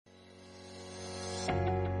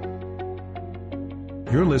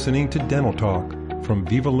You're listening to Dental Talk from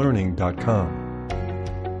VivaLearning.com.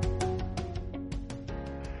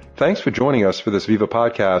 Thanks for joining us for this Viva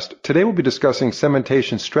podcast. Today we'll be discussing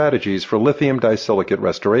cementation strategies for lithium disilicate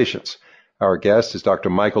restorations. Our guest is Dr.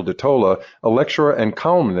 Michael DeTola, a lecturer and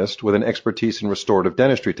columnist with an expertise in restorative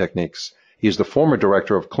dentistry techniques. He is the former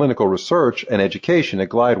director of clinical research and education at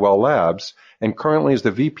Glidewell Labs and currently is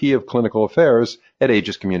the VP of clinical affairs at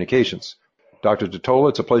Aegis Communications. Dr. DeTola,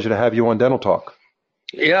 it's a pleasure to have you on Dental Talk.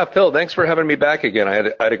 Yeah, Phil, thanks for having me back again. I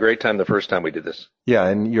had a great time the first time we did this. Yeah,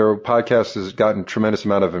 and your podcast has gotten a tremendous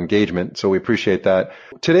amount of engagement, so we appreciate that.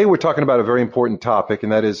 Today we're talking about a very important topic,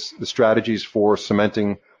 and that is the strategies for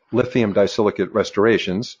cementing lithium disilicate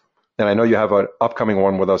restorations. And I know you have an upcoming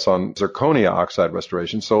one with us on zirconia oxide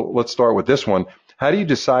restoration, so let's start with this one. How do you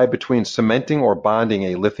decide between cementing or bonding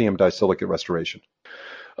a lithium disilicate restoration?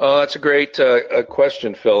 That's a great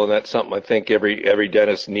question, Phil, and that's something I think every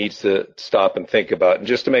dentist needs to stop and think about. And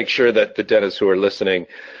just to make sure that the dentists who are listening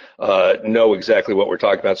know exactly what we're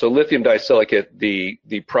talking about. So lithium disilicate, the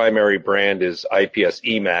primary brand is IPS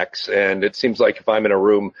Emax, and it seems like if I'm in a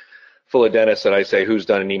room full of dentists and I say, who's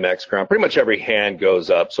done an Emax crown, pretty much every hand goes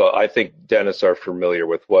up. So I think dentists are familiar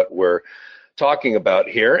with what we're talking about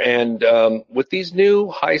here. And with these new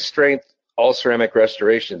high-strength all-ceramic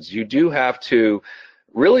restorations, you do have to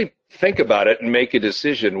really think about it and make a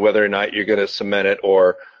decision whether or not you're going to cement it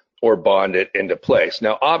or bond it into place.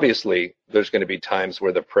 Now, obviously, there's going to be times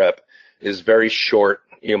where the prep is very short.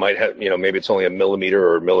 You might have, maybe it's only a millimeter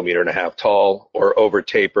or a millimeter and a half tall, or over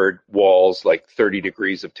tapered walls, like 30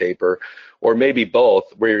 degrees of taper, or maybe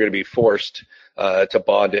both, where you're going to be forced to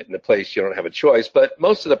bond it into place. You don't have a choice. But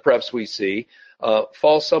most of the preps we see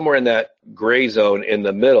fall somewhere in that gray zone in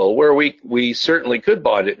the middle, where we certainly could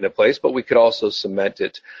bond it into place, but we could also cement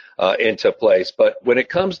it into place. But when it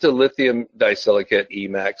comes to lithium disilicate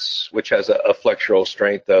Emax, which has a flexural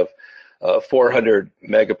strength of 400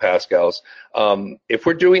 megapascals, if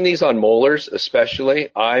we're doing these on molars especially,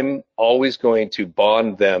 I'm always going to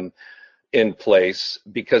bond them in place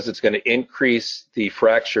because it's going to increase the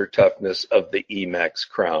fracture toughness of the Emax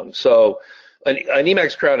crown. So an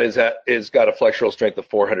Emax crown is got a flexural strength of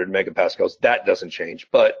 400 megapascals. That doesn't change.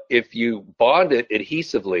 But if you bond it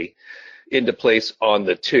adhesively into place on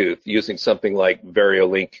the tooth using something like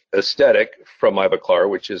Variolink Aesthetic from Ivoclar,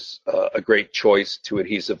 which is a great choice to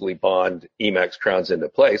adhesively bond Emax crowns into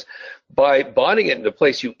place, by bonding it into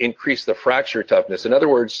place, you increase the fracture toughness. In other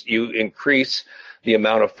words, you increase the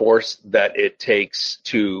amount of force that it takes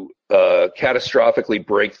to catastrophically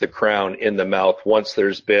break the crown in the mouth once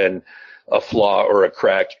there's been a flaw or a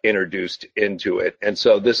crack introduced into it. And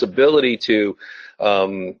so this ability to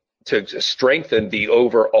strengthen the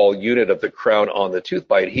overall unit of the crown on the tooth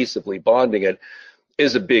by adhesively bonding it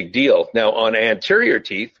is a big deal. Now, on anterior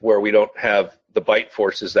teeth, where we don't have the bite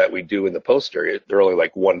forces that we do in the posterior, they're only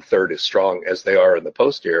like 1/3 as strong as they are in the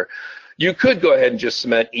posterior. You could go ahead and just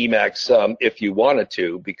cement Emax if you wanted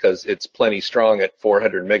to, because it's plenty strong at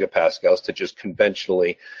 400 megapascals to just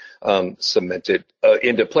conventionally cement it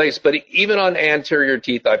into place. But even on anterior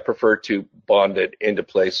teeth, I prefer to bond it into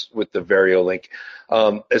place with the Variolink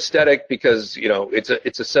Aesthetic, because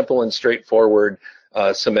it's a simple and straightforward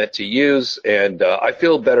cement to use, and I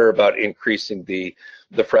feel better about increasing the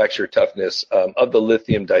fracture toughness of the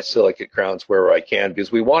lithium disilicate crowns wherever I can,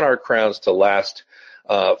 because we want our crowns to last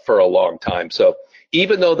for a long time. So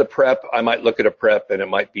even though the prep, I might look at a prep and it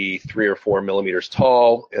might be 3 or 4 millimeters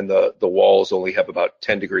tall and the walls only have about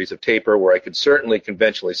 10 degrees of taper, where I could certainly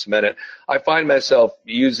conventionally cement it, I find myself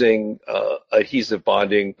using adhesive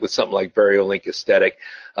bonding with something like Variolink Aesthetic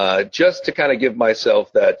just to kind of give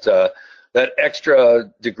myself that extra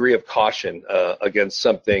degree of caution against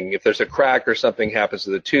something. If there's a crack or something happens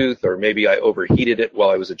to the tooth, or maybe I overheated it while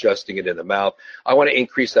I was adjusting it in the mouth, I want to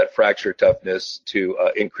increase that fracture toughness to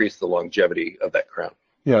increase the longevity of that crown.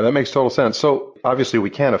 Yeah, that makes total sense. So obviously we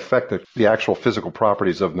can't affect the actual physical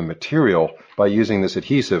properties of the material by using this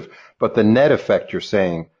adhesive, but the net effect, you're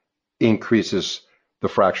saying, increases the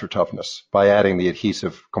fracture toughness by adding the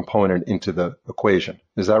adhesive component into the equation.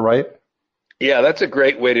 Is that right? Yeah, that's a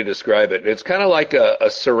great way to describe it. It's kind of like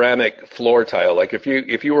a ceramic floor tile. Like if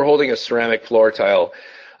you were holding a ceramic floor tile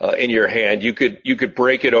in your hand, you could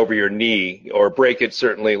break it over your knee, or break it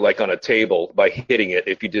certainly like on a table by hitting it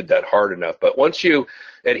if you did that hard enough. But once you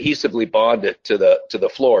adhesively bond it to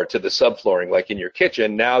the floor, to the subflooring, like in your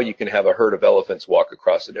kitchen, now you can have a herd of elephants walk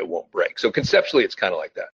across it, it won't break. So conceptually, it's kind of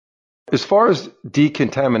like that. As far as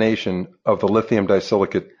decontamination of the lithium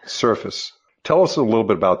disilicate surface, tell us a little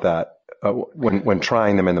bit about that. When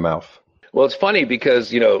trying them in the mouth? Well, it's funny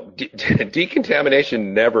because,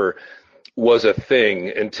 decontamination never was a thing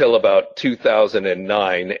until about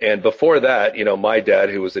 2009. And before that, my dad,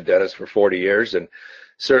 who was a dentist for 40 years, and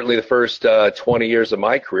certainly the first 20 years of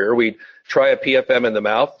my career, we'd try a PFM in the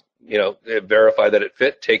mouth, verify that it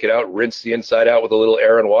fit, take it out, rinse the inside out with a little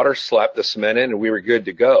air and water, slap the cement in, and we were good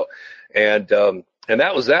to go. And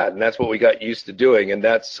that was that. And that's what we got used to doing. And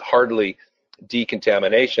that's hardly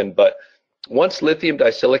decontamination. But once lithium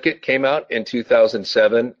disilicate came out in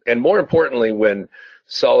 2007, and more importantly, when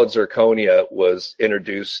solid zirconia was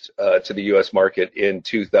introduced to the U.S. market in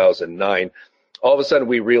 2009, all of a sudden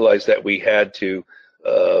we realized that we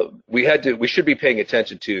should be paying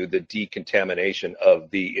attention to the decontamination of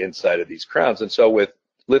the inside of these crowns. And so with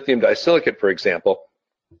lithium disilicate, for example,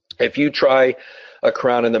 if you try a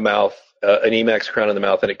crown in the mouth, an Emax crown in the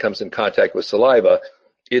mouth, and it comes in contact with saliva,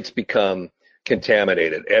 it's become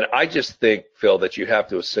contaminated. And I just think, Phil, that you have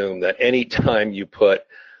to assume that any time you put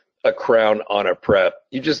a crown on a prep,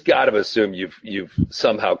 you just got to assume you've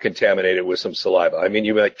somehow contaminated with some saliva. I mean,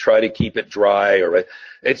 you might try to keep it dry, or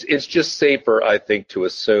it's just safer, I think, to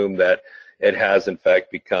assume that it has in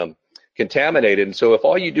fact become contaminated. And so if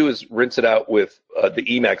all you do is rinse it out with the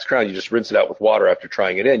Emax crown, you just rinse it out with water after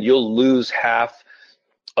trying it in, you'll lose half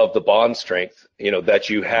of the bond strength, that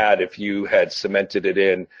you had if you had cemented it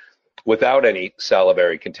in without any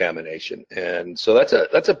salivary contamination. And so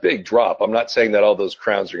that's a big drop. I'm not saying that all those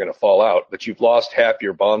crowns are going to fall out, but you've lost half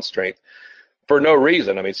your bond strength for no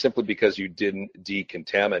reason. I mean, simply because you didn't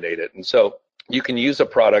decontaminate it. And so you can use a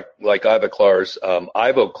product like Ivoclar's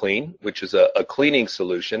IvoClean, which is a cleaning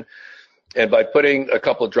solution. And by putting a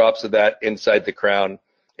couple of drops of that inside the crown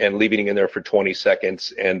and leaving it in there for 20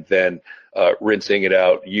 seconds and then rinsing it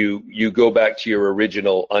out, you go back to your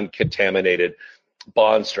original uncontaminated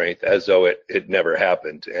bond strength as though it never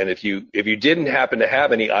happened. And if you didn't happen to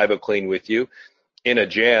have any IvoClean with you in a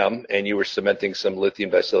jam and you were cementing some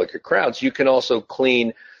lithium disilicate crowns, you can also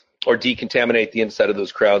clean or decontaminate the inside of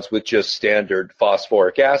those crowns with just standard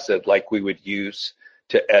phosphoric acid like we would use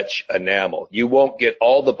to etch enamel. You won't get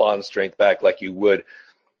all the bond strength back like you would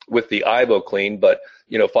with the IvoClean, but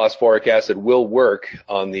phosphoric acid will work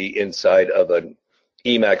on the inside of an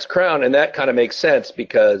Emax crown, and that kind of makes sense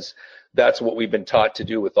because that's what we've been taught to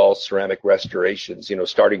do with all ceramic restorations.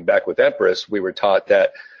 Starting back with Empress, we were taught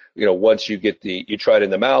that, once you try it in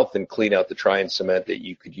the mouth and clean out the try-and cement, that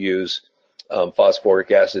you could use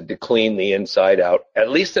phosphoric acid to clean the inside out. At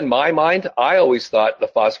least in my mind, I always thought the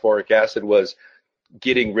phosphoric acid was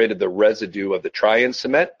getting rid of the residue of the try-and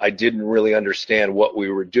cement. I didn't really understand what we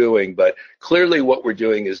were doing, but clearly what we're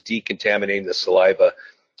doing is decontaminating the saliva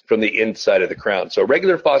from the inside of the crown. So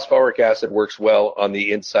regular phosphoric acid works well on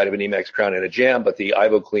the inside of an Emax crown in a jam, but the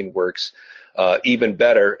IvoClean works even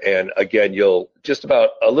better. And again, you'll just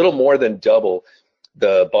about a little more than double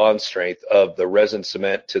the bond strength of the resin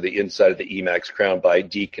cement to the inside of the Emax crown by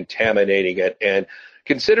decontaminating it. And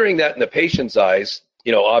considering that in the patient's eyes,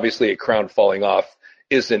 obviously a crown falling off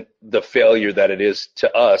isn't the failure that it is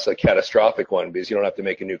to us, a catastrophic one, because you don't have to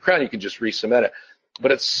make a new crown. You can just re-cement it.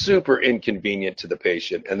 But it's super inconvenient to the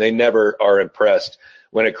patient, and they never are impressed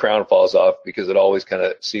when a crown falls off because it always kind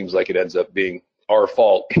of seems like it ends up being our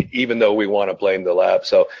fault, even though we want to blame the lab.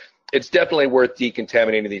 So it's definitely worth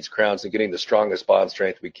decontaminating these crowns and getting the strongest bond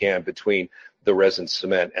strength we can between the resin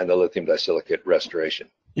cement and the lithium disilicate restoration.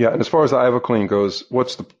 Yeah, and as far as the IvoClean goes,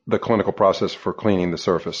 what's the clinical process for cleaning the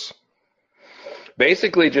surface?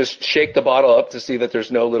 Basically, just shake the bottle up to see that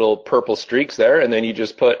there's no little purple streaks there, and then you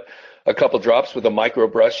just put a couple drops with a micro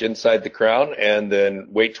brush inside the crown, and then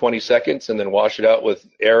wait 20 seconds, and then wash it out with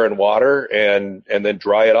air and water, and then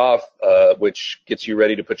dry it off, which gets you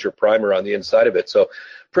ready to put your primer on the inside of it. So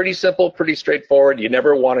pretty simple, pretty straightforward. You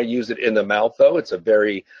never want to use it in the mouth, though. It's a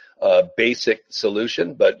very basic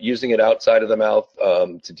solution, but using it outside of the mouth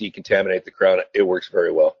to decontaminate the crown, it works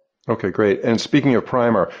very well. Okay, great. And speaking of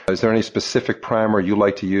primer, is there any specific primer you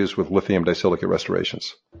like to use with lithium disilicate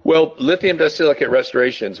restorations? Well, lithium disilicate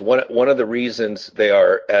restorations, one of the reasons they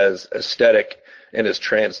are as aesthetic and as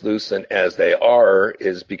translucent as they are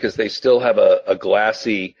is because they still have a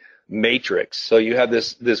glassy matrix. So you have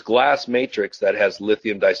this glass matrix that has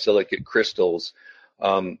lithium disilicate crystals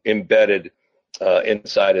embedded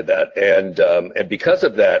inside of that. And because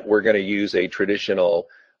of that, we're going to use a traditional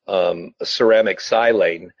ceramic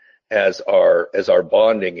silane as our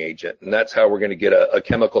bonding agent, and that's how we're going to get a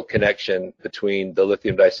chemical connection between the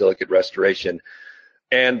lithium disilicate restoration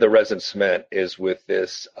and the resin cement is with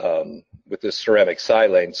this ceramic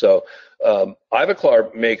silane. So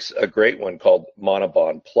Ivoclar makes a great one called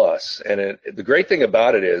Monobond Plus, and the great thing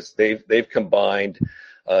about it is they've combined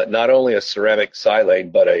not only a ceramic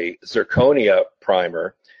silane but a zirconia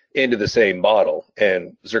primer into the same bottle.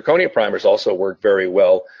 And zirconia primers also work very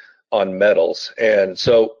well on metals. And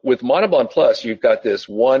so with Monobond Plus, you've got this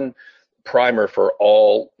one primer for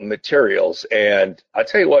all materials. And I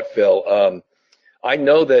tell you what, Phil, I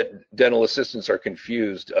know that dental assistants are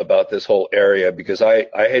confused about this whole area because I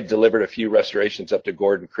had delivered a few restorations up to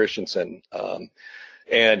Gordon Christensen,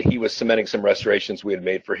 and he was cementing some restorations we had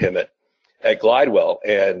made for him at Glidewell,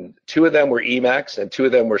 and 2 of them were Emax and 2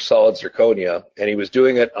 of them were solid zirconia, and he was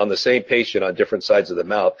doing it on the same patient on different sides of the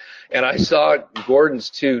mouth. And I saw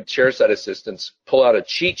Gordon's 2 chairside assistants pull out a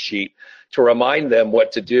cheat sheet to remind them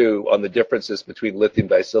what to do on the differences between lithium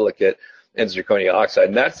disilicate and zirconia oxide.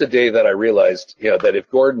 And that's the day that I realized, that if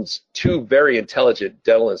Gordon's 2 very intelligent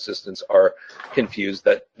dental assistants are confused,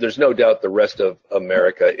 that there's no doubt the rest of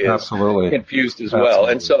America is Absolutely. confused as well.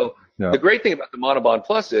 Absolutely. And so the great thing about the Monobond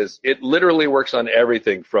Plus is it literally works on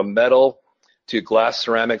everything from metal to glass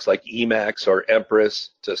ceramics like Emax or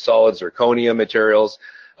Empress to solid zirconia materials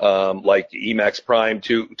like Emax Prime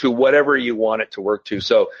to whatever you want it to work to.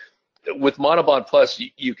 So with Monobond Plus,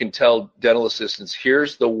 you can tell dental assistants,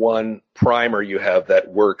 here's the one primer you have that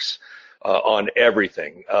works on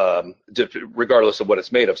everything, regardless of what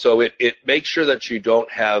it's made of. So it makes sure that you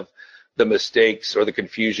don't have the mistakes or the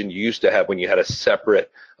confusion you used to have when you had a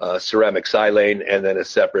separate ceramic silane and then a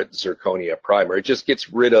separate zirconia primer. It just gets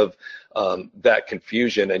rid of that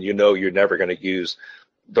confusion, and you're never going to use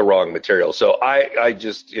the wrong material. So I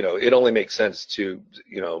just, it only makes sense to,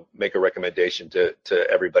 make a recommendation to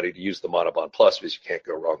everybody to use the Monobond Plus because you can't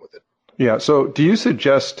go wrong with it. Yeah. So do you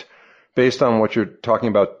suggest, based on what you're talking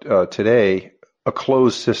about today, a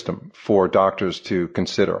closed system for doctors to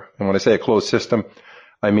consider? And when I say a closed system,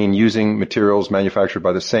 I mean using materials manufactured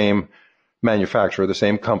by the same manufacturer, the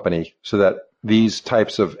same company, so that these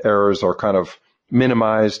types of errors are kind of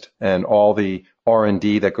minimized, and all the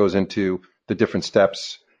R&D that goes into the different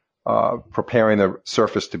steps, preparing the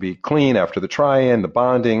surface to be clean after the try-in, the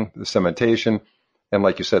bonding, the cementation, and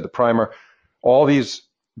like you said, the primer. All these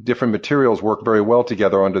different materials work very well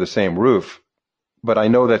together under the same roof, but I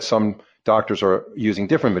know that some doctors are using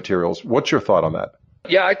different materials. What's your thought on that?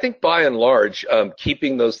 Yeah, I think by and large,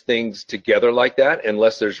 keeping those things together like that,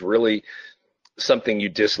 unless there's really something you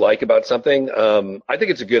dislike about something, I think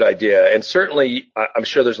it's a good idea. And certainly, I'm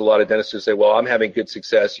sure there's a lot of dentists who say, well, I'm having good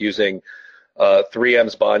success using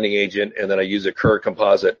 3M's bonding agent, and then I use a Kerr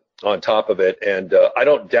composite on top of it. And I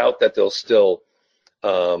don't doubt that they'll still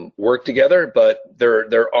work together, but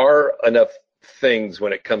there are enough things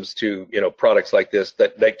when it comes to products like this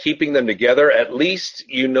that keeping them together, at least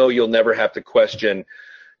you'll never have to question,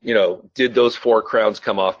 did those 4 crowns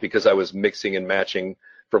come off because I was mixing and matching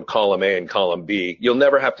from column A and column B. You'll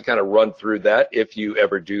never have to kind of run through that if you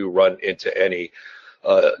ever do run into any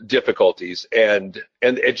difficulties. And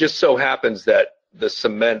it just so happens that the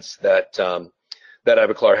cements that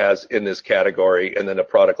Ivoclar has in this category, and then a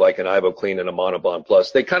product like an IvoClean and a Monobond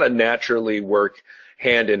Plus, they kind of naturally work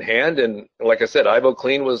hand in hand. And like I said,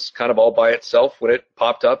 IvoClean was kind of all by itself when it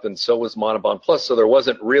popped up, and so was Monobond Plus. So there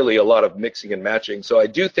wasn't really a lot of mixing and matching. So I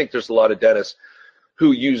do think there's a lot of dentists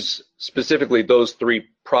who use specifically those 3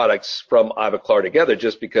 products from Ivoclar together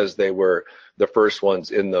just because they were the first ones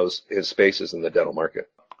in those spaces in the dental market.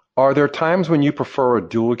 Are there times when you prefer a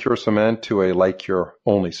dual cure cement to a light cure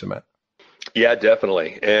only cement? Yeah,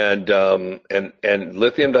 definitely. And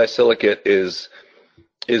lithium disilicate is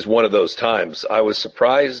one of those times. I was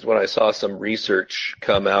surprised when I saw some research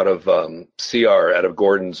come out of CR, out of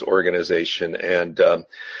Gordon's organization, and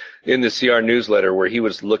in the CR newsletter, where he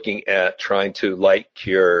was looking at trying to light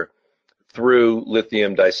cure through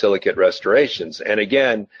lithium disilicate restorations. And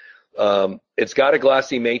again, it's got a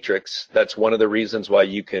glassy matrix. That's one of the reasons why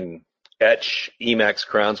you can etch Emax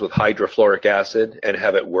crowns with hydrofluoric acid and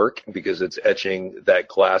have it work, because it's etching that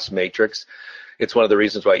glass matrix. It's one of the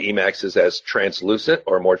reasons why Emax is as translucent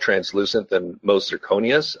or more translucent than most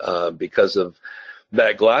zirconias because of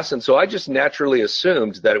that glass. And so I just naturally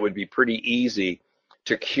assumed that it would be pretty easy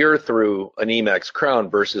to cure through an Emax crown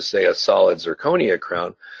versus, say, a solid zirconia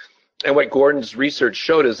crown. And what Gordon's research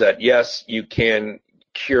showed is that, yes, you can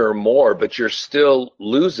cure more, but you're still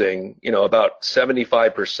losing, about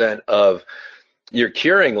 75% of your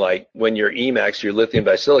curing light when your Emax, your lithium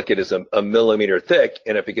disilicate, is a millimeter thick.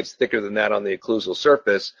 And if it gets thicker than that on the occlusal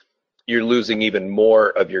surface, you're losing even more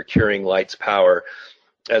of your curing light's power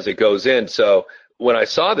as it goes in. So when I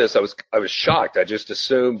saw this, I was shocked. I just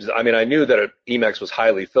assumed, I knew that Emax was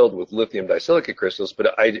highly filled with lithium disilicate crystals,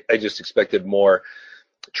 but I just expected more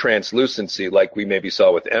translucency like we maybe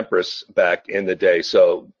saw with Empress back in the day.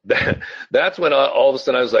 So that's when all of a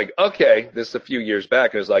sudden I was like, okay, this is a few years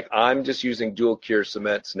back. And it was like, I'm just using dual cure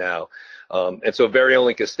cements now. And so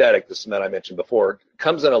Variolink Aesthetic, the cement I mentioned before,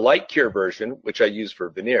 comes in a light cure version, which I use for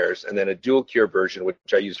veneers, and then a dual cure version, which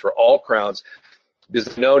I use for all crowns,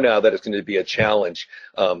 because I know now that it's going to be a challenge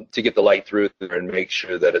to get the light through there and make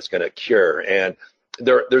sure that it's going to cure. And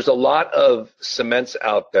there's a lot of cements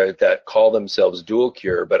out there that call themselves dual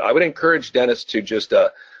cure, but I would encourage dentists to just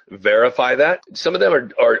verify that. Some of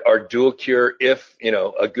them are dual cure if,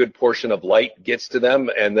 a good portion of light gets to them,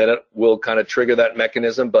 and then it will kind of trigger that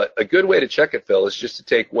mechanism. But a good way to check it, Phil, is just to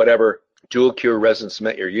take whatever dual cure resin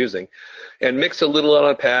cement you're using and mix a little on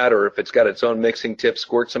a pad, or if it's got its own mixing tip,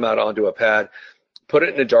 squirt some out onto a pad, put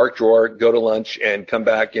it in a dark drawer, go to lunch, and come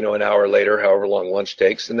back, an hour later, however long lunch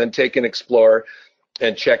takes, and then take an Explorer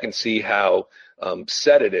and check and see how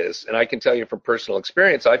set it is. And I can tell you from personal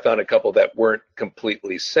experience, I found a couple that weren't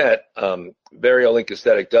completely set. Variolink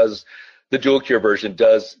Aesthetic does, the dual cure version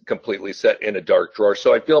does completely set in a dark drawer.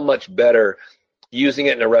 So I feel much better using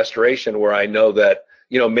it in a restoration where I know that,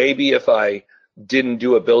 maybe if I didn't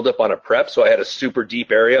do a buildup on a prep, so I had a super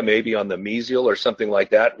deep area, maybe on the mesial or something like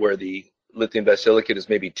that, where the lithium disilicate is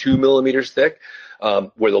maybe 2 millimeters thick,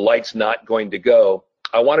 where the light's not going to go,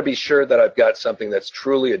 I want to be sure that I've got something that's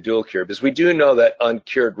truly a dual cure, because we do know that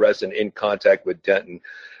uncured resin in contact with dentin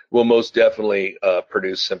will most definitely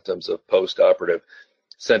produce symptoms of post-operative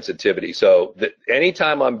sensitivity. So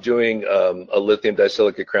anytime I'm doing a lithium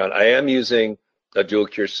disilicate crown, I am using a dual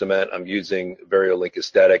cure cement. I'm using Variolink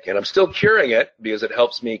Aesthetic, and I'm still curing it because it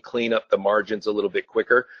helps me clean up the margins a little bit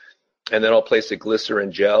quicker. And then I'll place a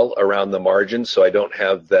glycerin gel around the margins so I don't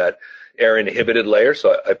have that air inhibited layer.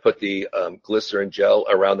 So I put the glycerin gel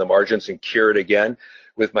around the margins and cure it again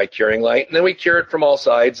with my curing light. And then we cure it from all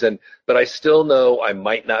sides. But I still know I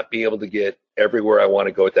might not be able to get everywhere I want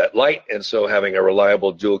to go with that light. And so having a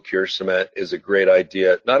reliable dual cure cement is a great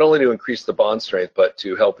idea, not only to increase the bond strength, but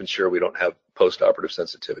to help ensure we don't have post-operative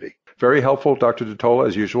sensitivity. Very helpful, Dr. Detola,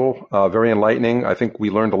 as usual. Very enlightening. I think we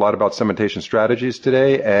learned a lot about cementation strategies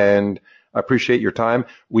today, and I appreciate your time.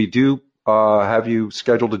 We do have you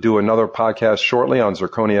scheduled to do another podcast shortly on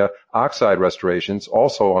zirconia oxide restorations,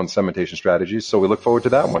 also on cementation strategies. So we look forward to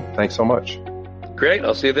that one. Thanks so much. Great.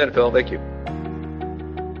 I'll see you then, Phil. Thank you.